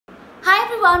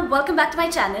everyone, welcome back to my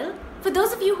channel. For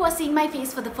those of you who are seeing my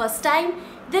face for the first time,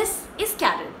 this is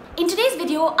Carol. In today's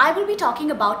video, I will be talking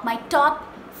about my top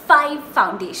 5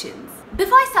 foundations.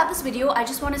 Before I start this video, I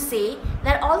just want to say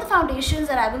that all the foundations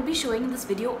that I will be showing in this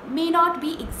video may not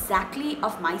be exactly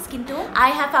of my skin tone. I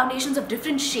have foundations of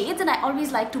different shades and I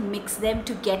always like to mix them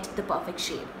to get the perfect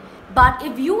shade. But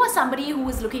if you are somebody who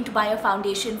is looking to buy a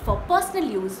foundation for personal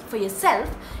use for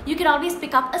yourself, you can always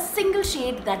pick up a single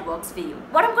shade that works for you.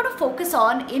 What I'm going to focus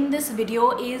on in this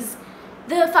video is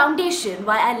the foundation,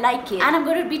 why I like it. And I'm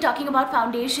going to be talking about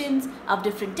foundations of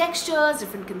different textures,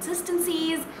 different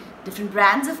consistencies, different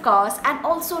brands of course, and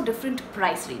also different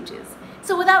price ranges.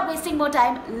 So without wasting more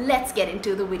time, let's get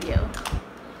into the video.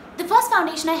 The first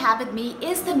foundation I have with me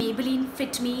is the Maybelline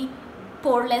Fit Me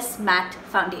Poreless Matte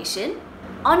Foundation.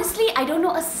 Honestly, I don't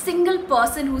know a single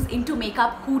person who's into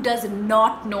makeup who does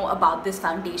not know about this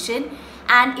foundation,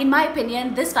 and in my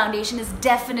opinion, this foundation is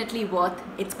definitely worth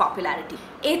its popularity.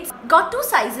 It's got 2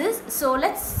 sizes, so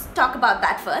let's talk about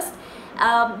that first.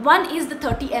 One is the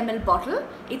 30 ml bottle.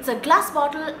 It's a glass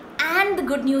bottle, and the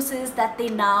good news is that they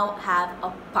now have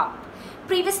a pump.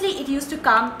 Previously, it used to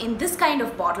come in this kind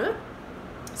of bottle,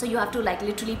 so you have to like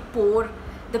literally pour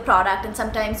the product, and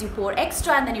sometimes you pour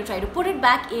extra and then you try to put it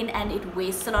back in and it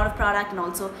wastes a lot of product and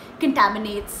also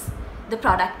contaminates the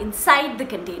product inside the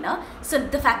container. So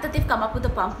the fact that they've come up with a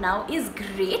pump now is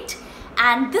great,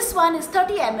 and this one is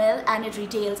 30 ml and it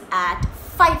retails at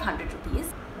 500 rupees.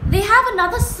 They have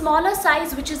another smaller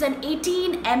size which is an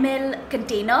 18 ml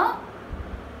container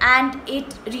and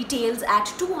it retails at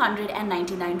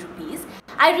 299 rupees.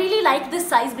 I really like this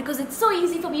size because it's so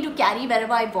easy for me to carry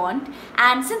wherever I want,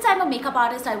 and since I'm a makeup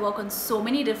artist, I work on so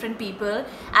many different people,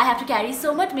 I have to carry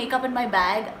so much makeup in my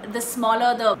bag. The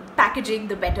smaller the packaging,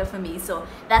 the better for me. So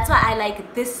that's why I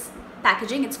like this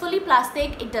packaging. It's fully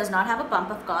plastic, it does not have a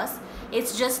pump of course,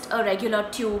 it's just a regular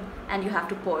tube and you have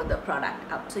to pour the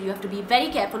product out. So you have to be very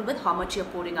careful with how much you're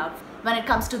pouring out when it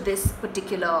comes to this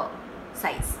particular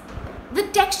size. The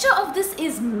texture of this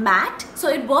is matte, so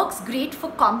it works great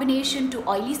for combination to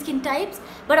oily skin types,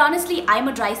 but honestly I'm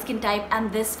a dry skin type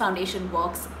and this foundation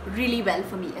works really well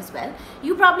for me as well.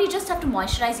 You probably just have to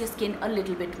moisturize your skin a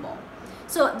little bit more.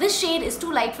 So this shade is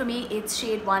too light for me, it's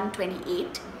shade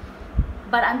 128,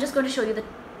 but I'm just going to show you the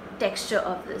texture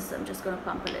of this. I'm just going to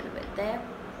pump a little bit there.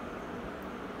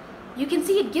 You can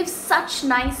see it gives such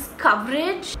nice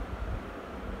coverage.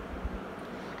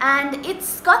 And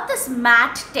it's got this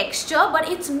matte texture, but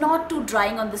it's not too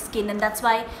drying on the skin, and that's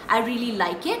why I really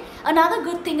like it. Another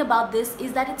good thing about this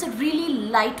is that it's a really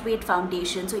lightweight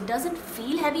foundation, so it doesn't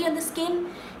feel heavy on the skin,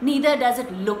 neither does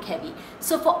it look heavy.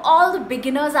 So for all the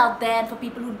beginners out there and for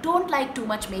people who don't like too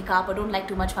much makeup or don't like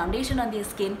too much foundation on their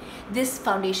skin, this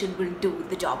foundation will do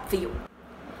the job for you.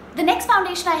 The next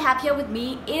foundation I have here with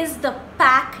me is the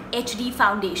M.A.C HD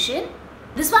foundation.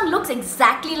 This one looks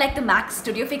exactly like the M.A.C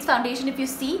Studio Fix foundation if you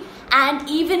see, and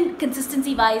even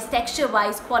consistency wise, texture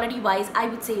wise, quality wise, I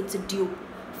would say it's a dupe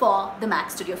for the M.A.C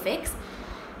Studio Fix.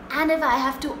 And if I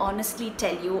have to honestly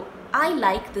tell you, I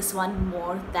like this one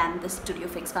more than the Studio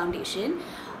Fix foundation,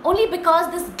 only because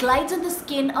this glides on the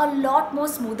skin a lot more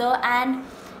smoother and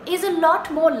is a lot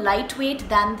more lightweight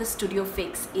than the Studio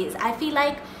Fix is. I feel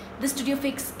like the Studio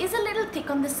Fix is a little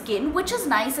thick on the skin, which is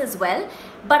nice as well,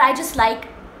 but I just like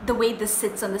the way this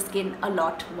sits on the skin a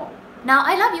lot more. Now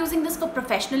I love using this for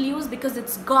professional use because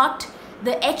it's got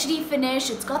the HD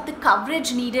finish, it's got the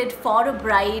coverage needed for a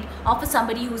bride or for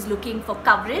somebody who's looking for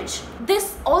coverage.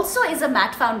 This also is a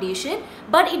matte foundation,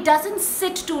 but it doesn't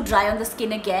sit too dry on the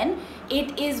skin again.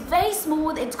 It is very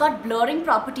smooth, it's got blurring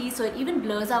properties, so it even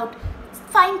blurs out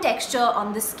fine texture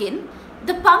on the skin.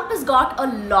 The pump has got a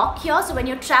lock here, so when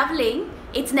you're traveling,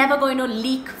 it's never going to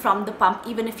leak from the pump.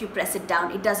 Even if you press it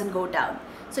down, it doesn't go down.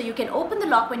 So you can open the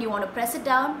lock when you want to press it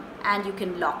down and you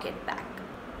can lock it back.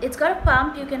 It's got a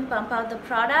pump, you can pump out the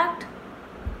product.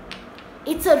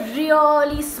 It's a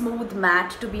really smooth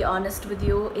matte, to be honest with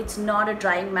you. It's not a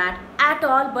drying matte at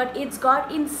all, but it's got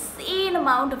insane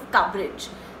amount of coverage.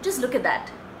 Just look at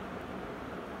that.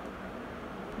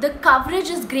 The coverage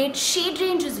is great, shade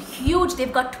range is huge.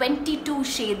 They've got 22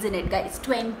 shades in it, guys,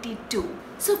 22.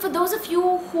 So for those of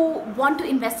you who want to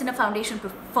invest in a foundation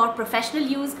for professional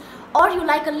use, or you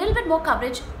like a little bit more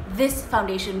coverage, this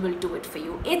foundation will do it for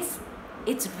you. It's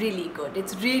really good.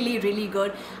 It's really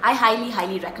good. I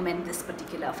highly recommend this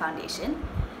particular foundation.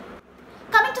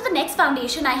 Coming to the next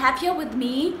foundation, I have here with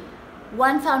me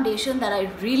one foundation that I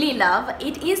really love.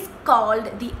 It is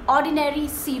called the Ordinary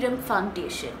Serum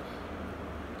Foundation.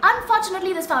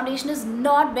 Unfortunately, this foundation is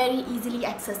not very easily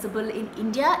accessible in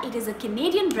India. It is a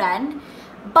Canadian brand.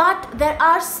 but there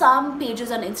are some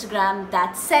pages on Instagram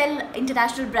that sell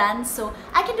international brands, so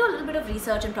I can do a little bit of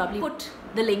research and probably put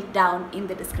the link down in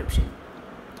the description.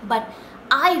 But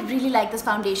I really like this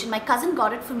foundation. My cousin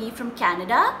got it for me from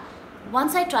Canada.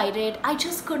 Once I tried it, I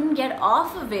just couldn't get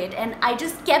off of it, and I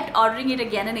just kept ordering it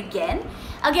again and again.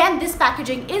 Again, this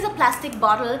packaging is a plastic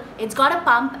bottle. It's got a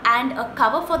pump and a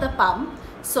cover for the pump,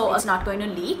 so it's not going to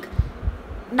leak.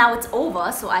 Now it's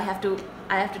over, so I have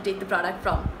to take the product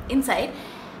from inside.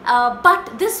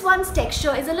 But this one's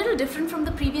texture is a little different from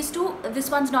the previous two.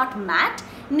 This one's not matte,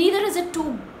 neither is it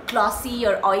too glossy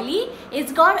or oily.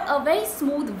 It's got a very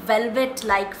smooth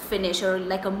velvet-like finish, or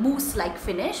like a mousse-like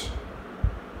finish.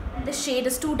 The shade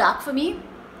is too dark for me,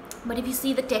 but if you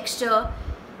see the texture,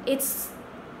 it's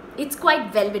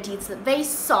quite velvety. It's very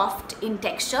soft in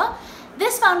texture.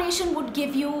 This foundation would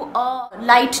give you a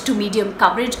light to medium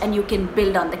coverage, and you can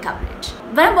build on the coverage.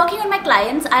 When I'm working on my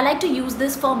clients, I like to use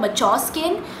this for mature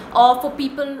skin or for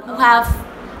people who have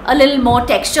a little more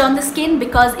texture on the skin,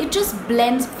 because it just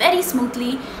blends very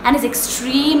smoothly and is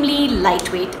extremely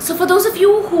lightweight. So for those of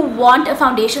you who want a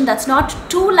foundation that's not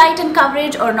too light in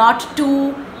coverage or not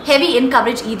too heavy in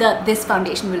coverage either, this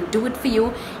foundation will do it for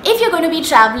you. If you're going to be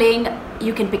traveling,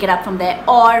 you can pick it up from there,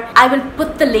 or I will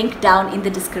put the link down in the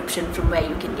description from where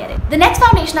you can get it. The next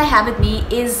foundation I have with me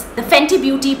is the Fenty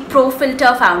Beauty Pro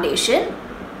Filter Foundation.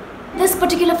 This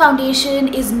particular foundation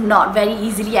is not very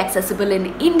easily accessible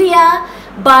in India,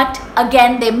 but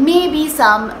again, there may be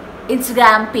some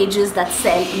Instagram pages that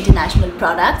sell international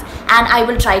products, and I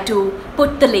will try to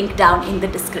put the link down in the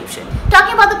description.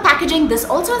 Talking about the packaging, this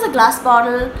also is a glass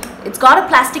bottle. It's got a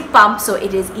plastic pump, so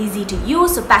it is easy to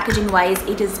use. So packaging wise,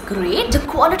 it is great. The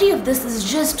quality of this is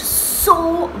just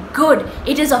so good.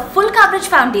 It is a full coverage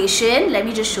foundation. Let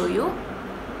me just show you.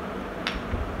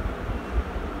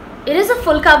 It is a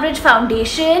full coverage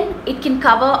foundation. It can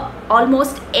cover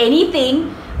almost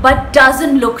anything, but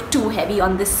doesn't look too heavy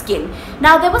on the skin.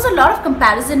 Now, there was a lot of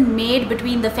comparison made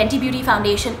between the Fenty Beauty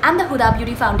foundation and the Huda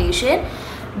Beauty foundation,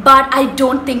 but I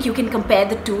don't think you can compare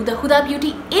the two. The Huda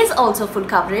Beauty is also full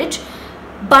coverage,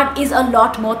 but is a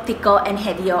lot more thicker and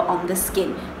heavier on the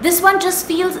skin. This one just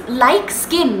feels like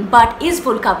skin, but is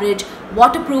full coverage,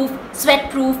 waterproof,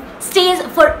 sweat-proof, stays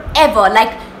forever.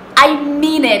 Like, I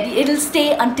mean it, it'll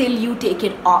stay until you take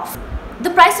it off.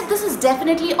 The price of this is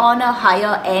definitely on a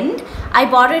higher end. I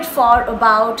bought it for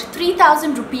about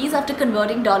 3,000 rupees after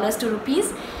converting dollars to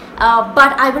rupees.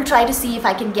 But I will try to see if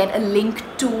I can get a link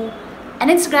to an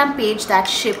Instagram page that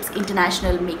ships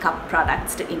international makeup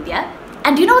products to India.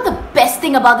 And you know what the best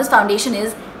thing about this foundation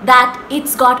is? That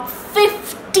it's got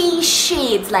 50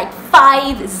 shades, like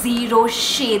 50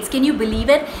 shades. Can you believe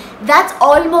it? That's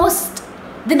almost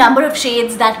the number of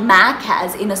shades that M.A.C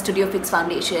has in a Studio Fix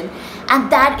foundation,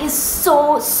 and that is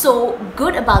so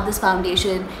good about this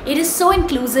foundation. It is so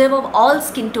inclusive of all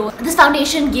skin tones. This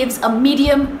foundation gives a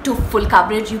medium to full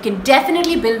coverage. You can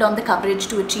definitely build on the coverage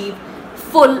to achieve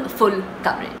full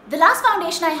coverage. The last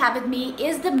foundation I have with me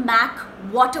is the M.A.C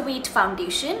Water Weight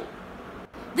Foundation.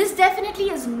 This definitely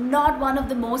is not one of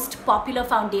the most popular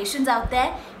foundations out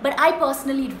there, but I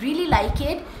personally really like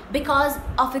it because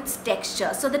of its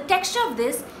texture. So the texture of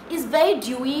this is very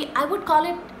dewy. I would call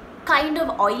it kind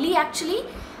of oily actually.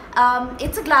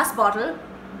 It's a glass bottle,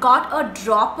 got a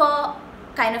dropper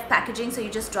kind of packaging, so you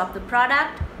just drop the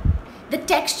product. The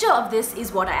texture of this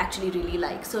is what I actually really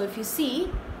like. So if you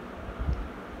see,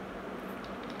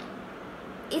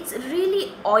 it's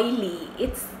really oily.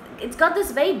 It's got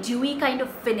this very dewy kind of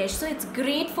finish, so it's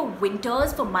great for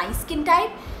winters for my skin type.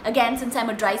 Again, since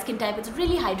I'm a dry skin type, it's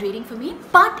really hydrating for me,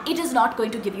 but it is not going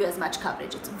to give you as much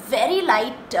coverage. It's very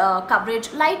light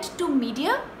coverage, light to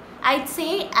medium, I'd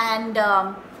say, and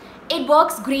it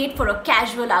works great for a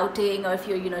casual outing, or if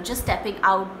you're just stepping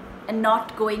out and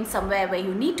not going somewhere where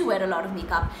you need to wear a lot of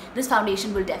makeup. This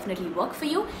foundation will definitely work for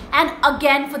you. And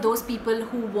again, for those people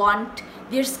who want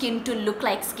their skin to look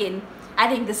like skin, I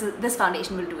think this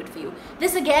foundation will do it for you.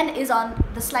 This again is on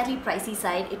the slightly pricey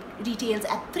side. It retails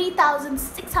at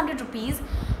 3,600 rupees.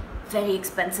 Very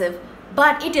expensive,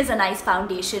 but it is a nice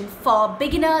foundation for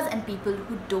beginners and people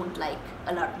who don't like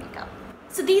a lot of makeup.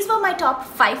 So these were my top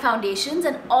 5 foundations,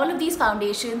 and all of these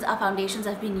foundations are foundations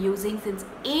I've been using since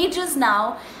ages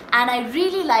now, and I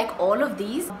really like all of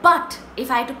these. But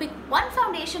if I had to pick one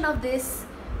foundation of this,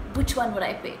 which one would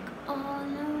I pick? Oh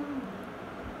no.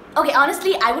 Okay,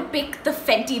 honestly, I would pick the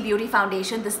Fenty Beauty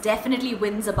foundation. This definitely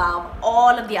wins above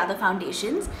all of the other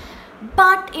foundations,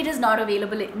 but it is not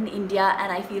available in India,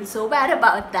 and I feel so bad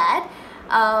about that.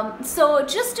 So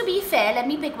just to be fair, let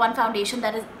me pick one foundation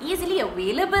that is easily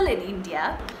available in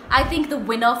India. I think the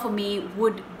winner for me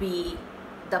would be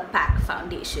the M.A.C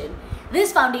foundation.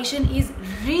 This foundation is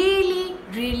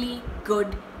really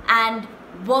good and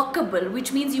workable,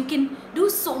 which means you can do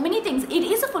so many things. It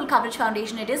is a full coverage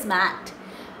foundation, it is matte,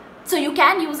 so you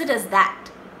can use it as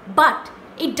that, but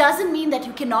it doesn't mean that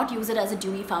you cannot use it as a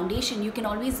dewy foundation. You can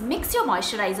always mix your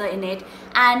moisturizer in it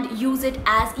and use it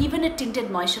as even a tinted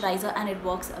moisturizer, and it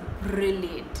works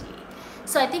brilliantly.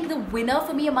 So I think the winner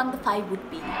for me among the 5 would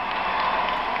be the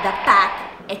M.A.C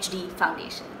HD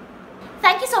foundation.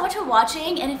 Thank you so much for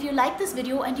watching, and if you like this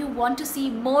video and you want to see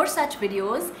more such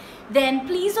videos, then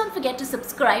please don't forget to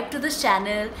subscribe to this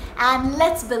channel and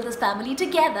let's build this family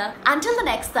together. Until the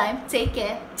next time, take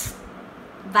care.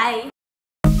 Bye.